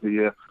Team of the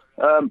Year.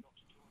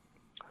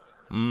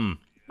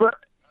 But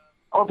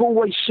I've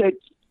always said,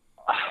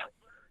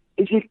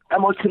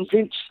 am I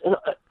convinced?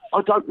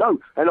 I don't know.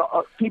 And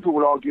people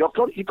will argue,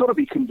 you've got to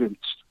be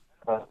convinced.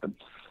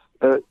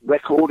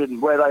 Record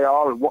and where they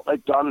are and what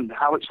they've done and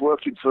how it's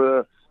working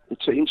for the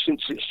team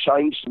since it's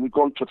changed and we've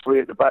gone to 3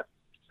 at the back.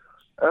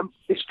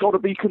 It's got to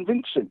be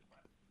convincing.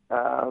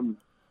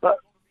 But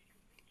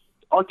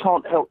I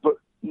can't help but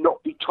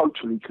not be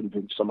totally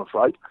convinced, I'm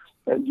afraid.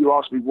 And you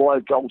ask me why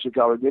goals are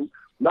going in.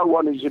 No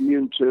one is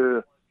immune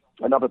to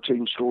another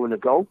team scoring a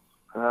goal.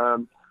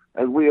 And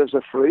we as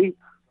a Three,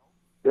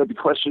 there'll be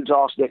questions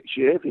asked next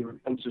year if it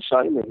remains the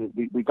same and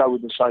we go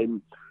with the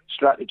same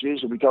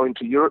strategies and we go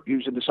into Europe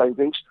using the same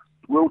things.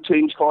 Will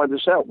teams find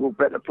us out? Will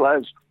better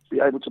players be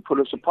able to pull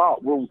us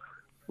apart? Will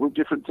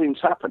different things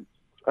happen?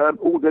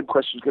 All them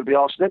questions are going to be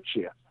asked next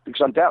year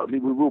because undoubtedly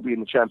we will be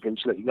in the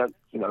Champions League. That's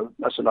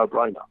a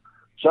no-brainer.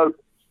 So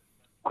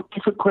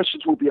different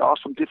questions will be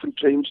asked from different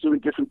teams doing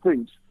different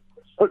things.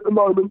 At the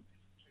moment,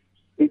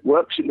 it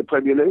works in the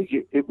Premier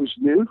League. It was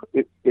new.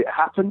 It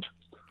happened.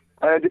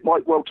 And it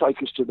might well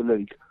take us to the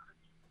league.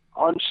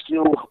 I'm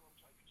still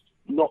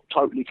not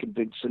totally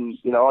convinced, and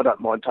I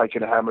don't mind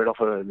taking a hammering off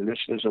of the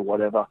listeners or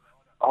whatever.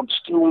 I'm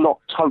still not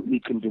totally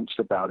convinced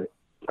about it.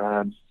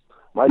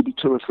 Maybe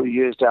 2 or 3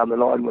 years down the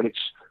line,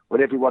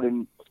 when everyone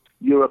in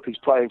Europe is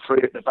playing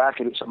 3 at the back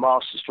and it's a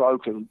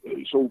masterstroke and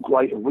it's all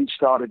great and we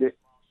started it,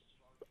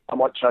 I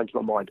might change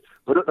my mind.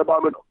 But at the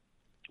moment,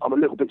 I'm a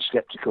little bit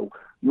sceptical.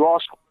 You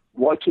ask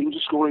why teams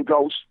are scoring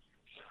goals.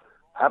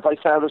 Have they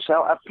found us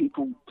out? Have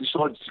people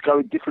decided to go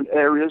in different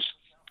areas?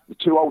 The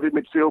 2 holding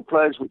midfield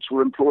players, which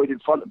were employed in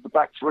front of the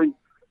back 3,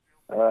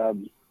 are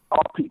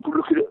people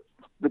looking at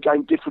the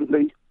game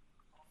differently?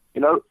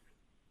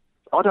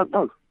 I don't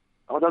know.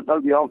 I don't know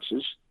the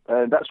answers,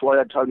 and that's why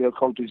Antonio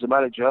Conte is the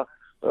manager,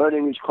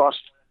 earning his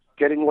crust,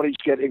 getting what he's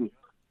getting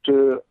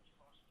to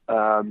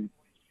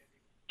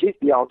get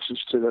the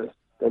answers to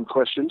them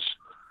questions,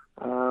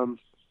 and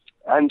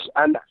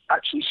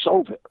actually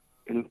solve it.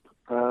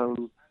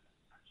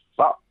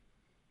 But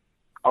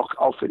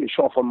I'll finish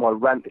off on my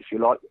rant, if you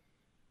like.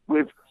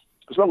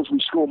 As long as we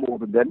score more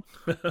than them,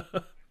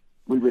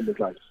 we win the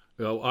game.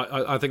 Well,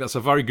 I think that's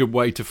a very good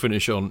way to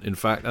finish on, in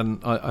fact,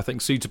 and I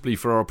think suitably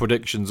for our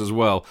predictions as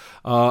well.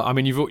 I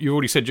mean, you've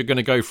already said you're going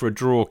to go for a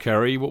draw,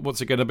 Kerry. What's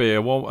it going to be?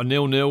 A 0-0,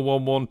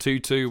 1-1,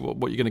 2-2?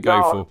 What are you going to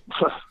go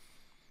for?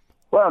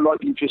 Well,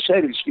 like you just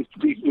said,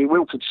 we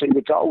will concede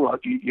a goal, like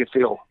you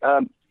feel.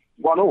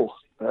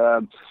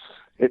 1-1.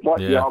 It might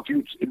be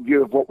argued, in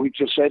view of what we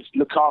just said,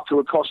 Lukaku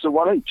and Costa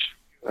 1 each.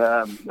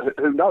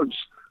 Who knows?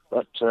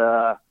 But,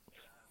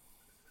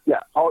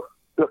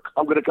 look,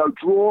 I'm going to go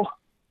draw,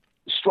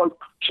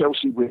 stroke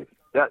Chelsea win.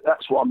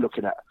 That's what I'm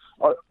looking at.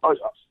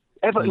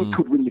 Everton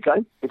could win the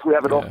game if we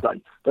have an off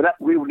day, but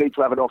we will need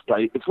to have an off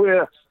day. If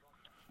we're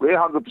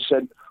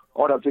 100%,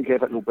 I don't think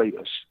Everton will beat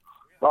us,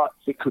 but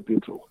it could be a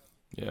draw.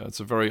 Yeah, it's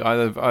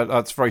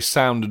that's very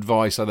sound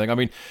advice, I think. I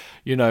mean,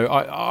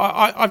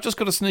 I've just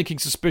got a sneaking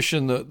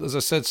suspicion that, as I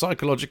said,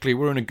 psychologically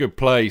we're in a good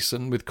place,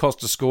 and with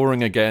Costa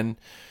scoring again,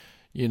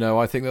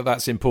 I think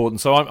that's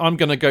important. So I'm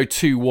going to go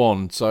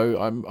 2-1. So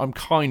I'm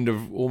kind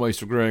of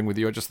almost agreeing with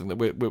you. I just think that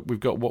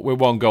we're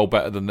 1 goal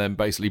better than them,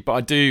 basically. But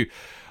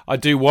I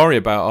do worry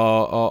about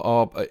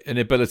our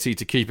inability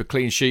to keep a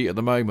clean sheet at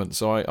the moment.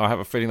 So I have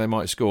a feeling they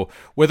might score.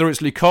 Whether it's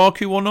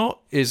Lukaku or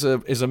not is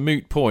a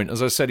moot point.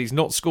 As I said, he's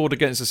not scored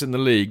against us in the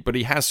league, but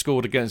he has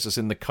scored against us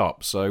in the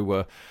cup.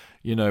 So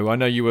I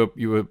know you were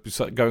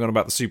going on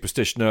about the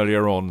superstition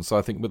earlier on, so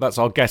I think that's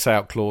our get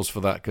out clause for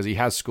that, because he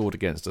has scored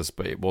against us,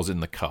 but it was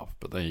in the cup.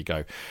 But there you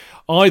go.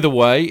 Either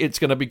way, it's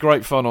going to be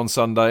great fun on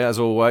Sunday, as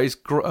always.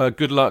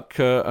 Good luck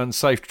and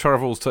safe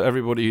travels to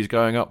everybody who's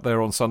going up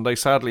there on Sunday.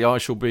 Sadly, I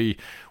shall be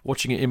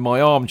watching it in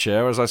my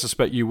armchair, as I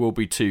suspect you will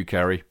be too,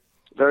 Kerry.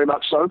 Very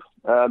much so,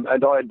 and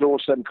I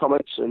endorse them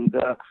comments, and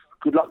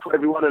good luck to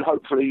everyone, and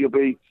hopefully you'll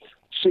be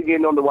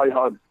singing on the way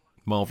home.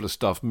 Marvellous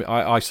stuff.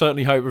 I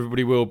certainly hope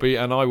everybody will be,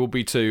 and I will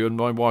be too, and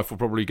my wife will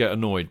probably get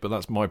annoyed, but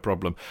that's my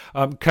problem.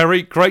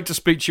 Kerry, great to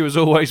speak to you as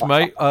always,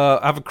 mate.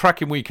 Have a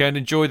cracking weekend,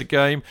 enjoy the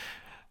game,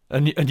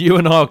 and you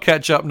and I will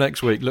catch up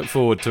next week. Look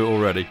forward to it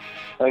already.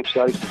 Thanks,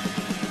 Dave.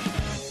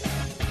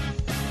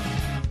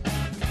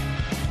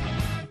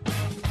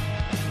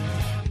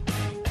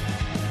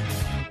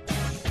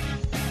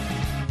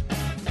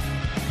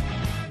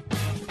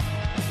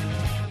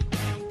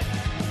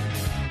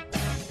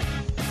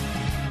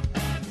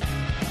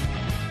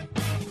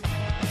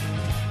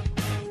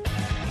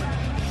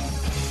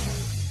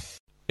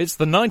 It's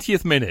the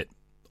 90th minute.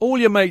 all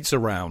your mates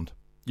around.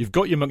 You've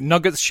got your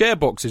McNuggets share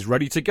boxes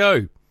ready to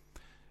go.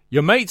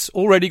 Your mates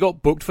already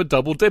got booked for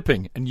double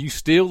dipping, and you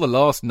steal the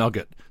last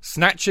nugget,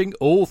 snatching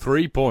all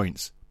 3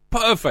 points.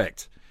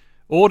 Perfect!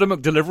 Order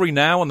McDelivery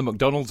now on the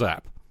McDonald's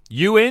app.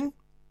 You in?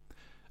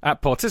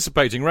 At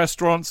participating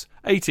restaurants,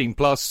 18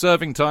 plus,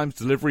 serving times,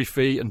 delivery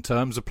fee and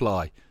terms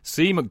apply.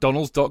 See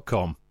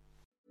mcdonalds.com.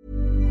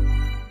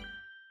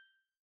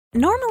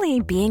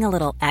 Normally, being a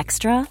little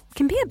extra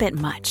can be a bit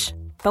much.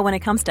 But when it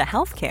comes to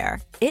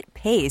healthcare, it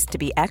pays to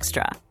be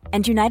extra.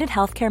 And United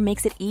Healthcare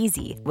makes it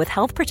easy with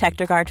Health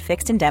Protector Guard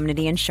fixed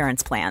indemnity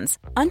insurance plans.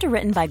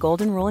 Underwritten by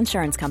Golden Rule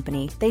Insurance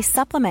Company, they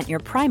supplement your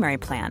primary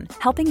plan,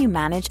 helping you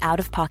manage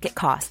out-of-pocket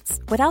costs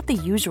without the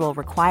usual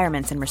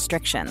requirements and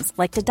restrictions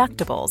like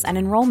deductibles and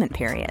enrollment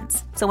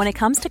periods. So when it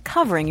comes to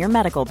covering your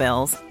medical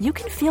bills, you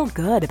can feel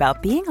good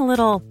about being a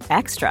little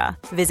extra.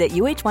 Visit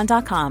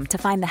uh1.com to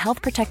find the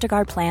Health Protector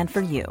Guard plan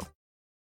for you.